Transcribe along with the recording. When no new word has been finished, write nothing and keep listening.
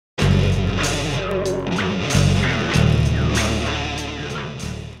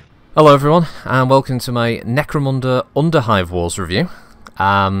Hello everyone, and welcome to my Necromunda Underhive Wars review.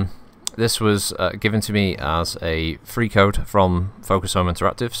 This was given to me as a free code from Focus Home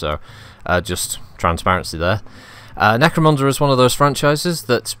Interactive, so just transparency there. Necromunda is one of those franchises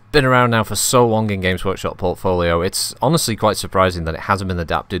that's been around now for so long in Games Workshop portfolio. It's honestly quite surprising that it hasn't been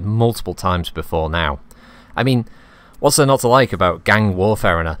adapted multiple times before now. I mean, what's there not to like about gang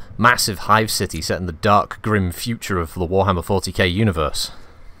warfare in a massive hive city set in the dark, grim future of the Warhammer 40k universe?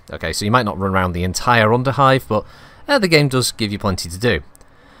 Okay, so you might not run around the entire Underhive, but the game does give you plenty to do.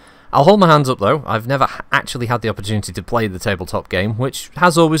 I'll hold my hands up though, I've never actually had the opportunity to play the tabletop game, which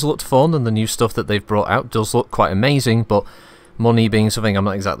has always looked fun, and the new stuff that they've brought out does look quite amazing, but money being something I'm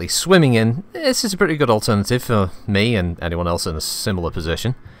not exactly swimming in, this is a pretty good alternative for me and anyone else in a similar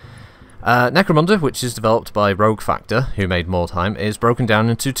position. Necromunda, which is developed by Rogue Factor, who made Mordheim, is broken down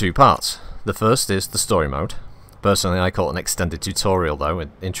into two parts. The first is the story mode. Personally, I call it an extended tutorial though. It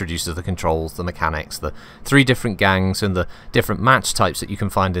introduces the controls, the mechanics, the three different gangs, and the different match types that you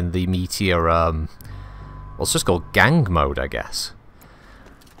can find in the meatier, well, it's just called gang mode, I guess.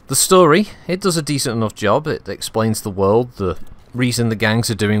 The story, it does a decent enough job. It explains the world, the reason the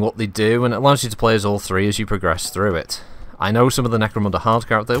gangs are doing what they do, and it allows you to play as all three as you progress through it. I know some of the Necromunda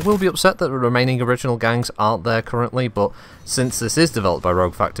hardcore out there will be upset that the remaining original gangs aren't there currently, but since this is developed by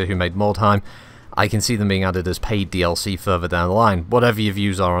Rogue Factor, who made Mordheim, I can see them being added as paid DLC further down the line. Whatever your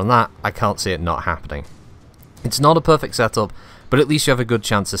views are on that, I can't see it not happening. It's not a perfect setup, but at least you have a good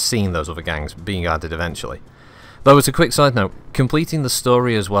chance of seeing those other gangs being added eventually. Though, as a quick side note, completing the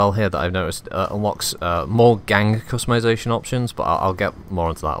story as well here that I've noticed unlocks more gang customization options, but I'll get more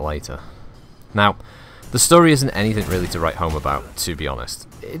into that later. Now, the story isn't anything really to write home about, to be honest.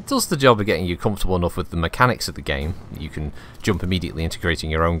 It does the job of getting you comfortable enough with the mechanics of the game. You can jump immediately into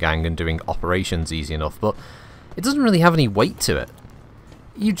creating your own gang and doing operations easy enough, but it doesn't really have any weight to it.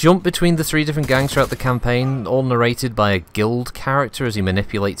 You jump between the three different gangs throughout the campaign, all narrated by a guild character as he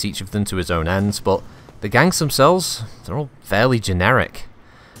manipulates each of them to his own ends, but the gangs themselves, they're all fairly generic.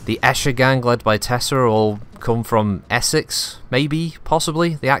 The Escher gang, led by Tessa, all come from Essex, maybe,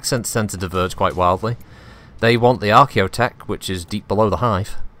 possibly. The accents tend to diverge quite wildly. They want the Archaeotech, which is deep below the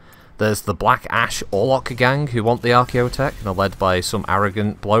hive. There's the Black Ash Orlok gang, who want the Archaeotech, and are led by some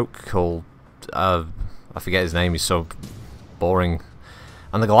arrogant bloke called, I forget his name, he's so boring.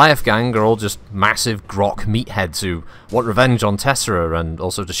 And the Goliath gang are all just massive grok meatheads who want revenge on Tessera and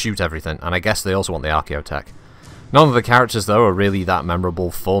also to shoot everything, and I guess they also want the Archaeotech. None of the characters, though, are really that memorable,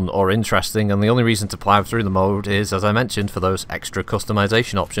 fun, or interesting, and the only reason to plough through the mode is, as I mentioned, for those extra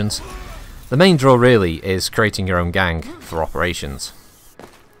customization options. The main draw really is creating your own gang for operations.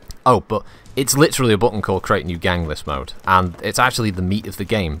 Oh, but it's literally a button called Create New Gang, this mode, and it's actually the meat of the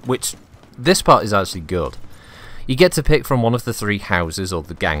game, which this part is actually good. You get to pick from one of the three houses or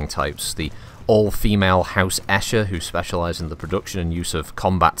the gang types, the all-female House Escher, who specialise in the production and use of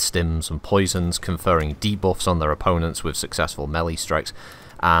combat stims and poisons, conferring debuffs on their opponents with successful melee strikes,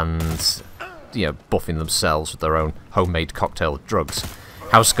 and buffing themselves with their own homemade cocktail of drugs.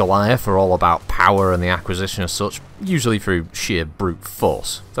 House Goliath are all about power and the acquisition of such, usually through sheer brute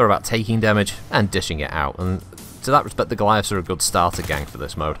force. They're about taking damage and dishing it out, and to that respect the Goliaths are a good starter gang for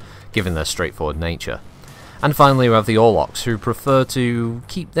this mode, given their straightforward nature. And finally we have the Orloks, who prefer to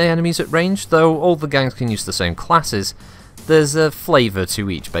keep their enemies at range, though all the gangs can use the same classes. There's a flavour to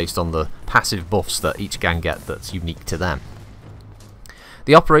each based on the passive buffs that each gang get that's unique to them.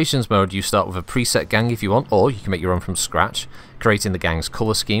 The operations mode, you start with a preset gang if you want, or you can make your own from scratch, creating the gang's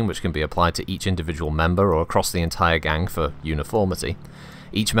colour scheme, which can be applied to each individual member or across the entire gang for uniformity.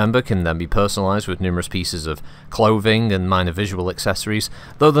 Each member can then be personalised with numerous pieces of clothing and minor visual accessories,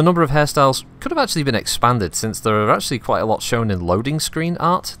 though the number of hairstyles could have actually been expanded, since there are actually quite a lot shown in loading screen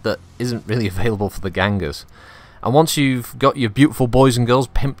art that isn't really available for the gangers. And once you've got your beautiful boys and girls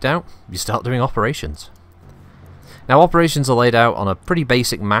pimped out, you start doing operations. Now, operations are laid out on a pretty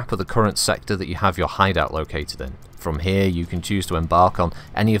basic map of the current sector that you have your hideout located in. From here, you can choose to embark on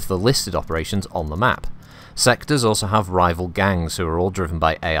any of the listed operations on the map. Sectors also have rival gangs who are all driven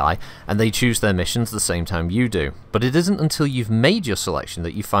by AI, and they choose their missions the same time you do. But it isn't until you've made your selection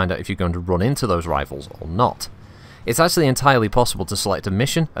that you find out if you're going to run into those rivals or not. It's actually entirely possible to select a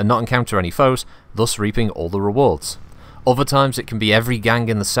mission and not encounter any foes, thus reaping all the rewards. Other times it can be every gang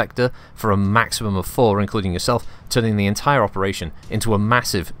in the sector for a maximum of 4, including yourself, turning the entire operation into a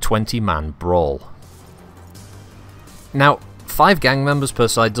massive 20-man brawl. Now, 5 gang members per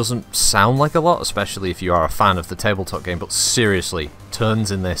side doesn't sound like a lot, especially if you are a fan of the tabletop game, but seriously, turns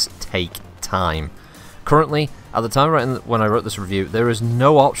in this take time. Currently, At the time when I wrote this review, there is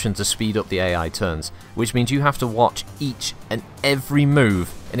no option to speed up the AI turns, which means you have to watch each and every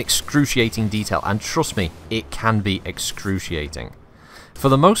move in excruciating detail, and trust me, it can be excruciating. For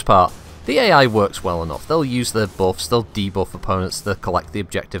the most part, the AI works well enough. They'll use their buffs, they'll debuff opponents, they'll collect the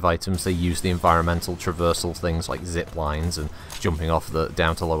objective items, they use the environmental traversal things like zip lines and jumping off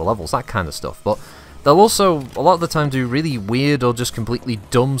down to lower levels, that kind of stuff. But they'll also, a lot of the time, do really weird or just completely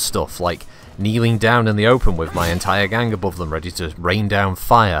dumb stuff, like kneeling down in the open with my entire gang above them ready to rain down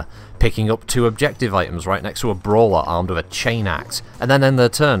fire, picking up 2 objective items right next to a brawler armed with a chain axe, and then end their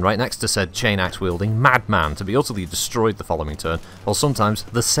turn right next to said chain axe wielding madman to be utterly destroyed the following turn, or sometimes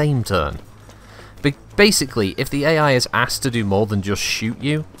the same turn. But basically, if the AI is asked to do more than just shoot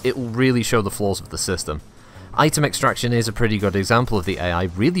you, it will really show the flaws of the system. Item extraction is a pretty good example of the AI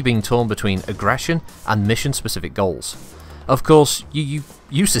really being torn between aggression and mission-specific goals. Of course, you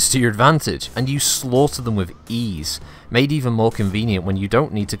use this to your advantage, and you slaughter them with ease, made even more convenient when you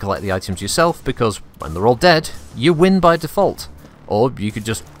don't need to collect the items yourself, because when they're all dead, you win by default. Or you could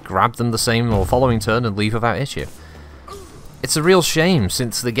just grab them the same or following turn and leave without issue. It's a real shame,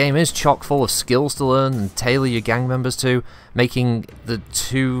 since the game is chock full of skills to learn and tailor your gang members to, making the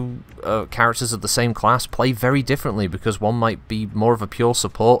 2 characters of the same class play very differently, because one might be more of a pure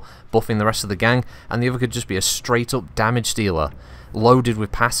support, buffing the rest of the gang, and the other could just be a straight-up damage dealer, loaded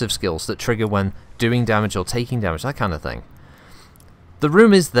with passive skills that trigger when doing damage or taking damage, that kind of thing. The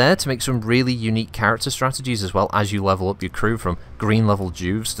room is there to make some really unique character strategies as well as you level up your crew from green-level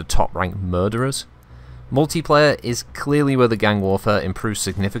Juves to top-ranked murderers. Multiplayer is clearly where the gang warfare improves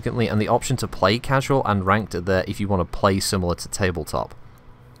significantly, and the option to play casual and ranked are there if you want to play similar to tabletop.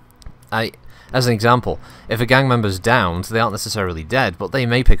 As an example, if a gang member's downed, they aren't necessarily dead, but they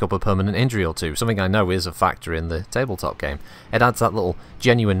may pick up a permanent injury or 2, something I know is a factor in the tabletop game. It adds that little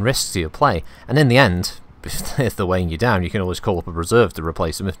genuine risk to your play, and in the end, if they're weighing you down, you can always call up a reserve to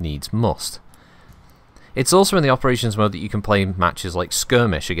replace them if needs must. It's also in the operations mode that you can play matches like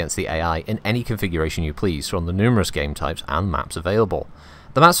Skirmish against the AI in any configuration you please from the numerous game types and maps available.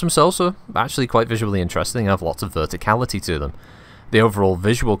 The maps themselves are actually quite visually interesting and have lots of verticality to them. The overall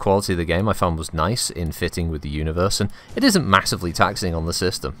visual quality of the game I found was nice in fitting with the universe, and it isn't massively taxing on the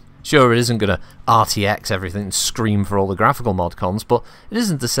system. Sure, it isn't going to RTX everything and scream for all the graphical mod cons, but it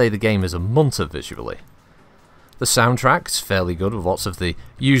isn't to say the game is a munter visually. The soundtrack's fairly good, with lots of the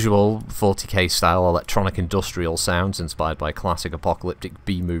usual 40k style electronic industrial sounds inspired by classic apocalyptic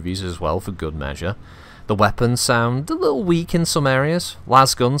B-movies as well, for good measure. The weapons sound a little weak in some areas.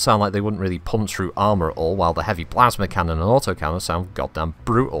 Las guns sound like they wouldn't really punch through armour at all, while the heavy plasma cannon and autocannon sound goddamn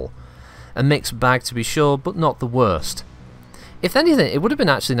brutal. A mixed bag to be sure, but not the worst. If anything, it would have been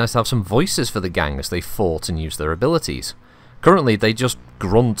actually nice to have some voices for the gang as they fought and used their abilities. Currently, they just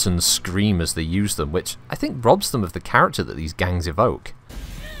grunt and scream as they use them, which I think robs them of the character that these gangs evoke.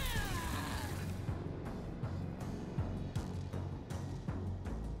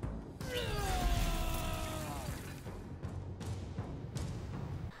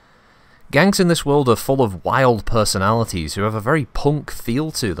 Gangs in this world are full of wild personalities who have a very punk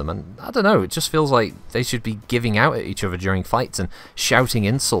feel to them, and I don't know, it just feels like they should be giving out at each other during fights and shouting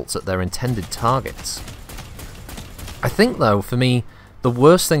insults at their intended targets. I think, though, for me, the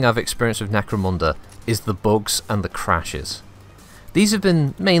worst thing I've experienced with Necromunda is the bugs and the crashes. These have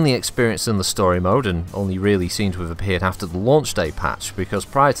been mainly experienced in the story mode and only really seem to have appeared after the launch day patch, because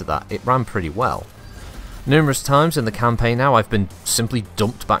prior to that it ran pretty well. Numerous times in the campaign now I've been simply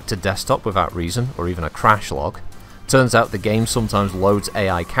dumped back to desktop without reason, or even a crash log. Turns out the game sometimes loads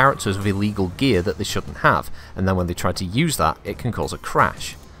AI characters with illegal gear that they shouldn't have, and then when they try to use that, it can cause a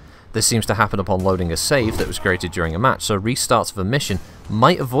crash. This seems to happen upon loading a save that was created during a match, so restarts of a mission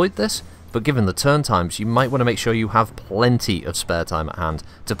might avoid this, but given the turn times, you might want to make sure you have plenty of spare time at hand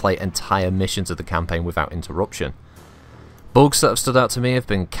to play entire missions of the campaign without interruption. Bugs that have stood out to me have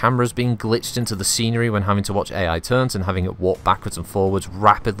been cameras being glitched into the scenery when having to watch AI turns and having it warp backwards and forwards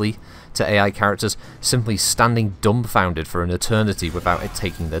rapidly to AI characters simply standing dumbfounded for an eternity without it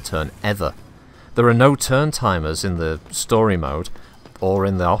taking their turn ever. There are no turn timers in the story mode or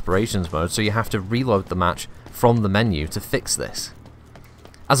in the operations mode, so you have to reload the match from the menu to fix this.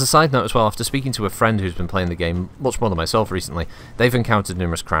 As a side note as well, after speaking to a friend who's been playing the game much more than myself recently, they've encountered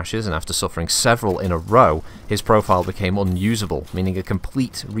numerous crashes, and after suffering several in a row, his profile became unusable, meaning a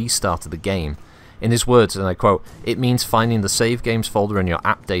complete restart of the game. In his words, and I quote, "It means finding the save games folder in your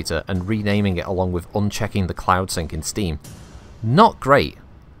app data and renaming it along with unchecking the cloud sync in Steam." Not great,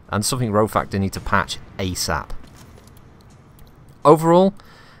 and something Road Factor need to patch ASAP. Overall,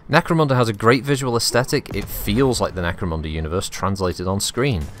 Necromunda has a great visual aesthetic. It feels like the Necromunda universe translated on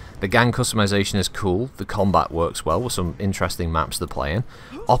screen. The gang customization is cool, the combat works well with some interesting maps to play in.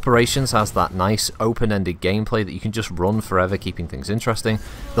 Operations has that nice open-ended gameplay that you can just run forever, keeping things interesting.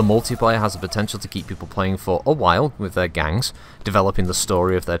 The multiplayer has the potential to keep people playing for a while with their gangs, developing the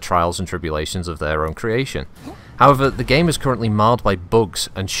story of their trials and tribulations of their own creation. However, the game is currently marred by bugs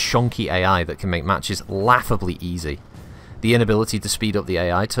and shonky AI that can make matches laughably easy. The inability to speed up the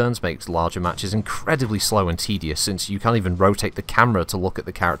AI turns makes larger matches incredibly slow and tedious, since you can't even rotate the camera to look at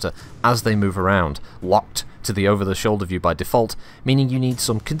the character as they move around, locked to the over-the-shoulder view by default, meaning you need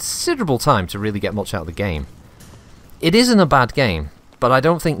some considerable time to really get much out of the game. It isn't a bad game, but I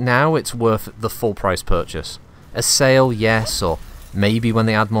don't think now it's worth the full price purchase. A sale, yes, or maybe when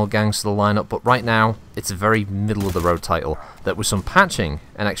they add more gangs to the lineup, but right now it's a very middle-of-the-road title that with some patching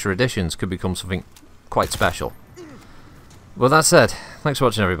and extra additions could become something quite special. With that said, thanks for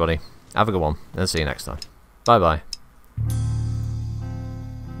watching everybody, have a good one, and see you next time. Bye bye.